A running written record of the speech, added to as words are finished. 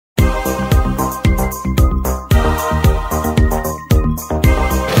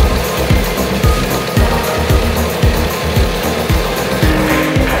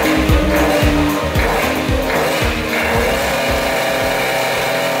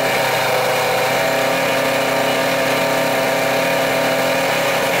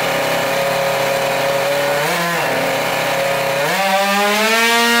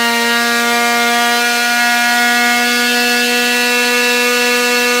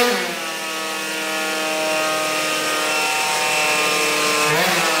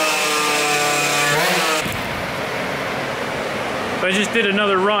just did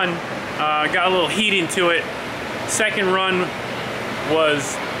another run, got a little heat into it. Second run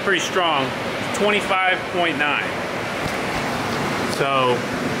was pretty strong, 25.9. So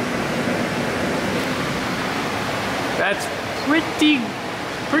that's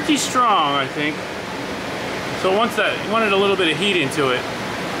pretty strong, I think. So once that, wanted a little bit of heat into it,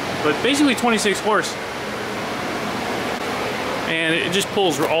 but basically 26 horse. And it just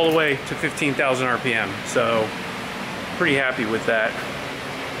pulls all the way to 15,000 RPM. So pretty happy with that.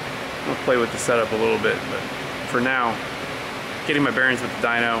 I'll play with the setup a little bit, but for now, getting my bearings with the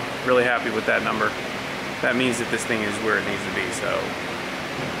dyno, really happy with that number. That means that this thing is where it needs to be, so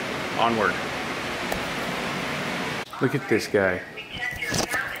onward. Look at this guy.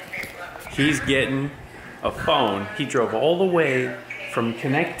 He's getting a phone. He drove all the way from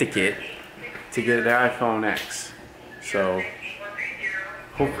Connecticut to get an iPhone X. So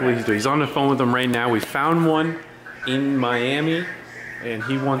hopefully he's on the phone with them right now. We found one in Miami and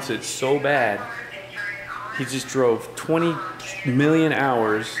he wants it so bad. He just drove 20 million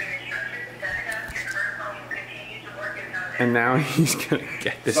hours and now he's gonna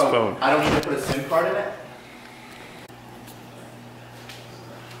get this phone. I don't need to put a SIM card in it?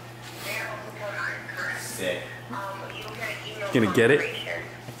 Sick. Gonna get it? I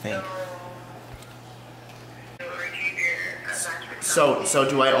think. So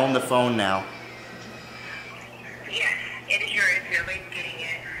do I own the phone now? Yes, it is yours. You're late getting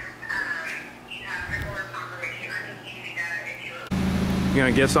it. You have an order confirmation. I can give you that if you... You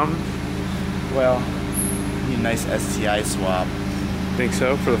gonna get something? Well, I need a nice STI swap. Think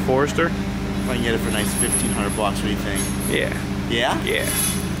so, for the Forester? If I can get it for a nice 1,500 bucks, what do you think? Yeah. Yeah? Yeah.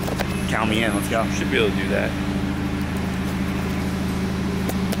 Count me in, let's go. Should be able to do that.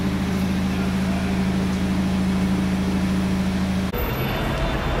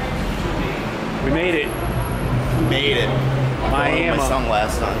 We made it. Made it. Miami. My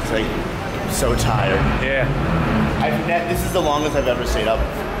sunglasses on because I'm so tired. Yeah. This is the longest I've ever stayed up.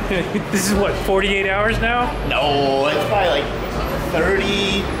 This is what, 48 hours now? No, it's probably like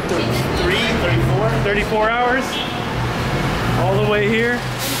 30, 33, 34. 34 hours? All the way here?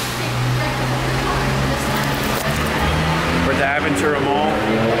 We're at the Aventura Mall.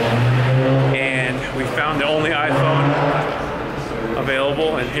 And we found the only iPhone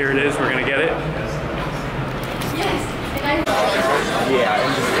available, and here it is. We're gonna get it. Yeah,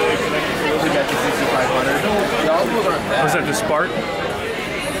 we got the 6500. Was that the Spark?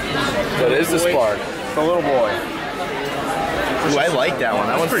 That is the Spark. The little boy. Ooh, I like that one.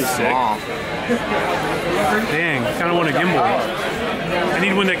 That one's pretty sick. small. Dang, I kind of want a gimbal. I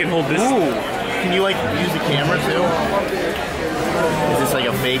need one that can hold this. Ooh, can you like use the camera too? Is this like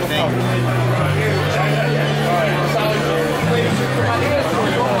a fake thing?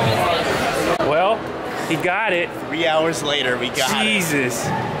 Well, he got it. 3 hours later, we got it. Jesus.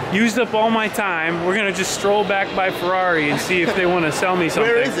 Used up all my time. We're gonna just stroll back by Ferrari and see if they want to sell me something.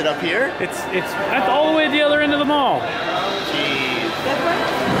 Where is it? Up here? It's at all the way at the other end of the mall. Jeez.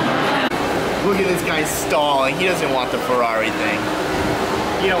 Look at this guy stalling. He doesn't want the Ferrari thing.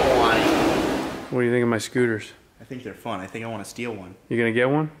 You don't want it. What do you think of my scooters? I think they're fun. I think I want to steal one. You gonna get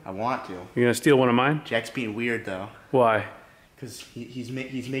one? I want to. You gonna steal one of mine? Jack's being weird though. Why? Because he's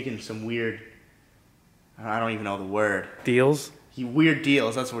making some weird, I don't even know the word. Deals? Weird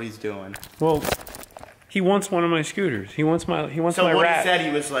deals, that's what he's doing. Well, he wants one of my scooters. He wants my So my what rat. he said, he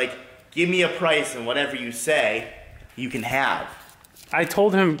was like, give me a price and whatever you say, you can have. I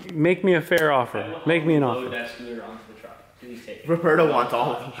told him, make me a fair offer. Make me an offer. Load that scooter onto the truck. Please take it. Roberto wants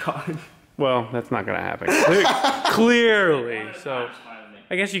all of them gone. Well, that's not gonna happen. Clearly. So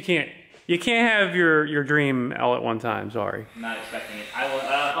I guess you can't have your dream all at one time, sorry. I'm not expecting it. I will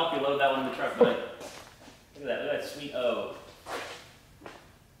help you load that one in the truck, but look at that sweet O.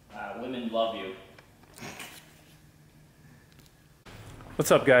 Women love you.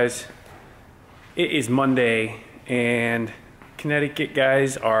 What's up, guys? It is Monday and Connecticut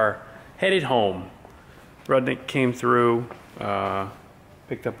guys are headed home. Rudnik came through,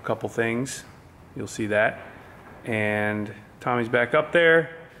 picked up a couple things. You'll see that. And Tommy's back up there.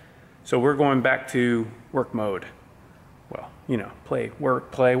 So we're going back to work mode. Well, you know, play,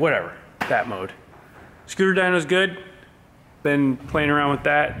 work, play, whatever. That mode. Scooter dyno's good. Been playing around with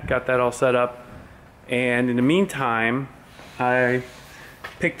that. Got that all set up. And in the meantime, I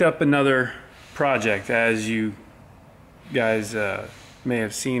picked up another project, as you guys may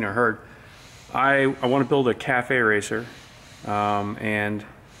have seen or heard. I want to build a cafe racer, and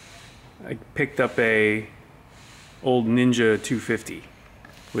I picked up a old Ninja 250,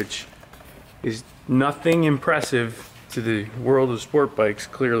 which is nothing impressive to the world of sport bikes,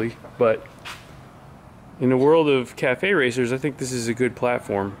 clearly, but in the world of cafe racers, I think this is a good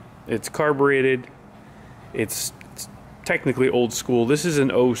platform. It's carbureted. It's technically old school. This is an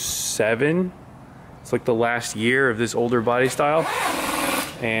 07. It's like the last year of this older body style.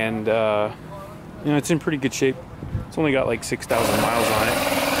 And, you know, it's in pretty good shape. It's only got like 6,000 miles on it.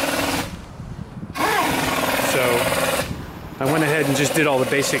 So I went ahead and just did all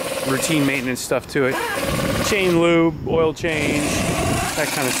the basic routine maintenance stuff to it. Chain lube, oil change, that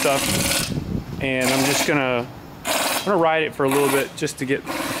kind of stuff. And I'm just gonna ride it for a little bit just to get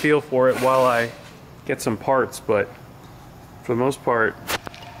the feel for it while I get some parts. But for the most part,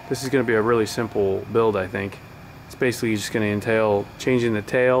 this is gonna be a really simple build, I think. It's basically just gonna entail changing the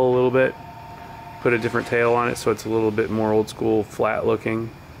tail a little bit, put a different tail on it so it's a little bit more old school, flat looking.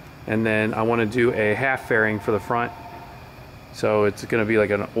 And then I want to do a half fairing for the front. So it's going to be like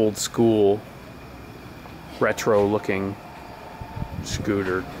an old school, retro looking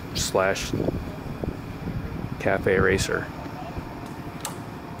scooter slash cafe racer.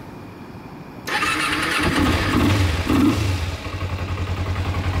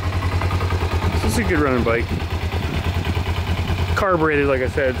 This is a good running bike. Carbureted, like I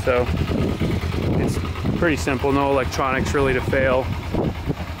said, so it's pretty simple. No electronics really to fail.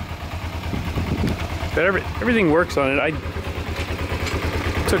 But everything works on it. I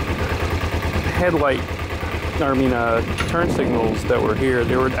took turn signals that were here.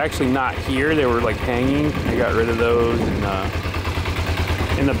 They were actually not here. They were like hanging. I got rid of those. And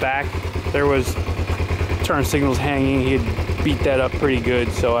in the back, there was turn signals hanging. He had beat that up pretty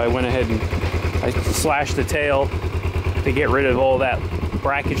good. So I went ahead and I slashed the tail to get rid of all that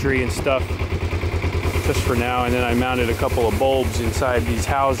bracketry and stuff just for now. And then I mounted a couple of bulbs inside these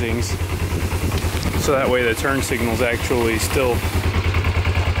housings. So that way the turn signals actually still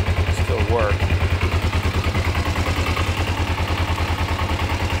work.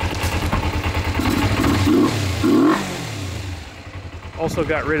 Also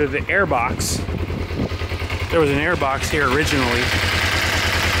got rid of the air box. There was an air box here originally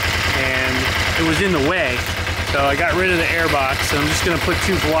and it was in the way. So I got rid of the air box and I'm just gonna put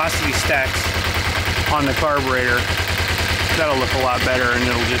 2 velocity stacks on the carburetor. That'll look a lot better and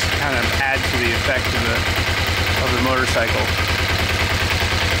it'll just kind of add to the effect of the motorcycle.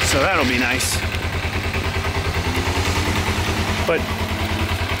 So that'll be nice. But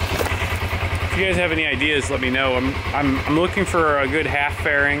if you guys have any ideas, let me know. I'm looking for a good half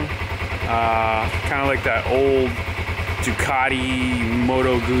fairing, kind of like that old Ducati,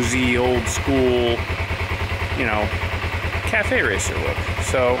 Moto Guzzi, old school, you know, cafe racer look.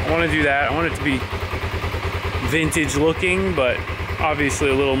 So I want to do that. I want it to be vintage looking, but obviously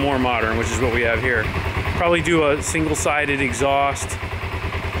a little more modern, which is what we have here. Probably do a single-sided exhaust.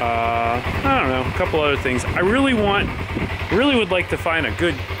 I don't know, a couple other things. I really would like to find a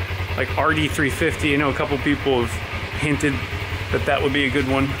good like RD350. I know a couple people have hinted that that would be a good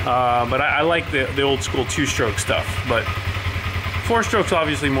one, but I like the old school 2-stroke stuff. But 4-stroke's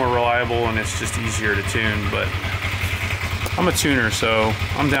obviously more reliable and it's just easier to tune. But I'm a tuner, so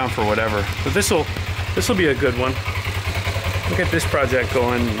I'm down for whatever. But this will be a good one. We'll get this project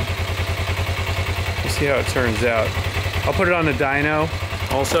going. We'll see how it turns out. I'll put it on the dyno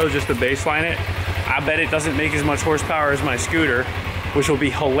also, just to baseline it. I bet it doesn't make as much horsepower as my scooter, which will be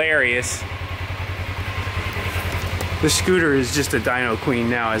hilarious. This scooter is just a dyno queen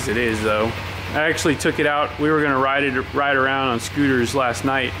now as it is though. I actually took it out. We were gonna ride around on scooters last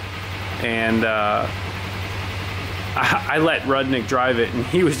night and I let Rudnik drive it and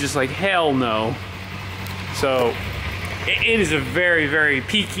he was just like, hell no. So it is a very, very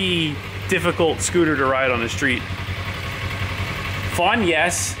peaky, difficult scooter to ride on the street. Fun,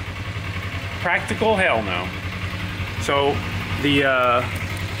 yes. Practical, hell no. So the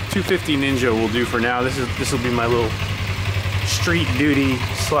 250 Ninja will do for now. This will be my little street duty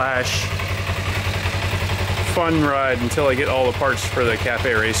slash fun ride until I get all the parts for the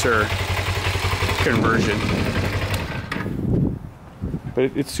cafe racer conversion.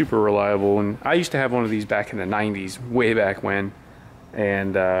 But it's super reliable, and I used to have one of these back in the 90s, way back when,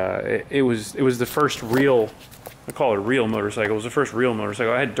 and it was the first real, I call it a real motorcycle. It was the first real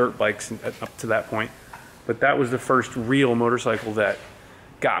motorcycle. I had dirt bikes up to that point, but that was the first real motorcycle that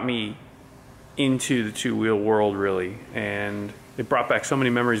got me into the 2-wheel world, really, and it brought back so many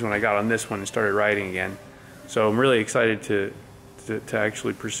memories when I got on this one and started riding again. So I'm really excited to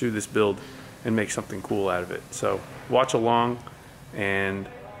actually pursue this build and make something cool out of it. So watch along. And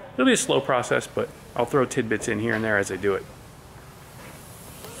it'll be a slow process, but I'll throw tidbits in here and there as I do it.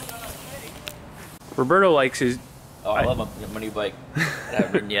 Roberto likes his... Oh, I love my new bike. I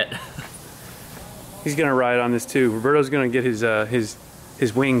haven't ridden yet. He's gonna ride on this too. Roberto's gonna get his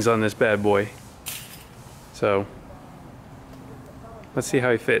wings on this bad boy. So let's see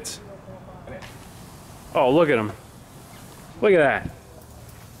how he fits. Oh, look at him. Look at that.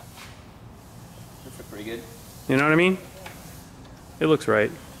 That's pretty good. You know what I mean? It looks right.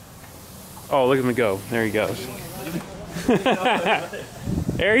 Oh, look at him go. There he goes.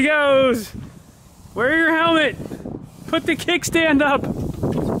 There he goes. Wear your helmet. Put the kickstand up.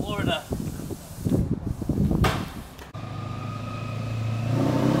 Florida.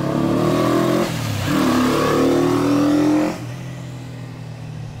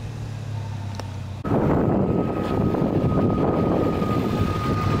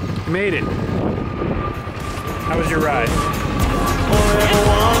 You made it. How was your ride?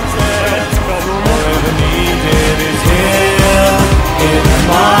 Felt normal?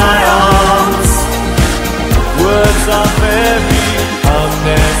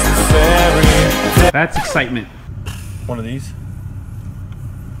 That's excitement. One of these.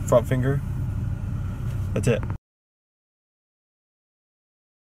 Front finger. That's it.